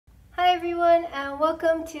everyone, and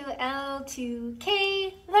welcome to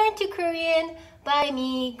L2K Learn to Korean by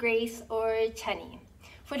me, Grace or Chani.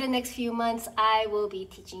 For the next few months, I will be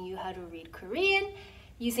teaching you how to read Korean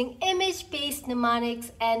using image-based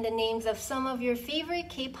mnemonics and the names of some of your favorite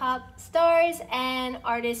K-pop stars and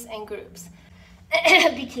artists and groups.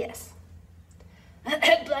 BTS,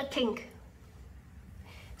 Blackpink.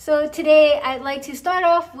 So today I'd like to start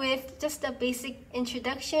off with just a basic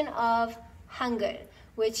introduction of Hangul,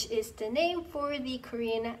 which is the name for the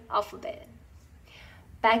Korean alphabet.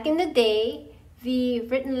 Back in the day, the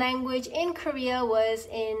written language in Korea was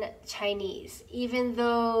in Chinese, even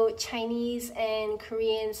though Chinese and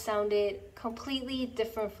Korean sounded completely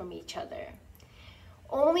different from each other.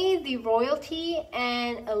 Only the royalty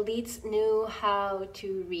and elites knew how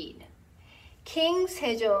to read. King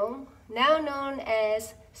Sejong, now known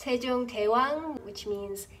as Sejong Daewang, which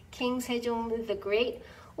means King Sejong the Great,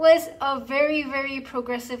 was a very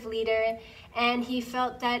progressive leader, and he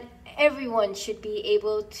felt that everyone should be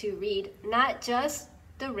able to read, not just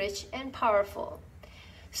the rich and powerful.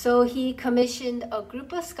 So he commissioned a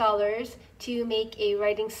group of scholars to make a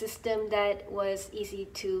writing system that was easy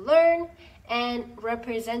to learn and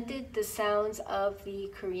represented the sounds of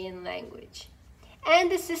the Korean language. And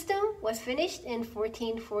the system was finished in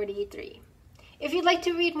 1443. If you'd like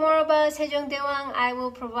to read more about Sejong Daewang, I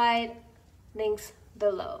will provide links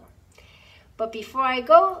below. But before I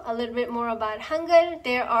go, a little bit more about Hangul.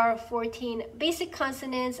 There are 14 basic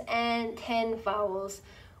consonants and 10 vowels,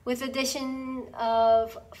 with addition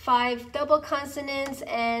of 5 double consonants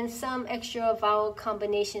and some extra vowel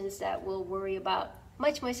combinations that we'll worry about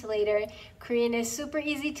much later. Korean is super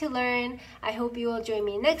easy to learn. I hope you will join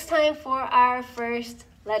me next time for our first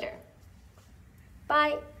letter.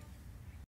 Bye!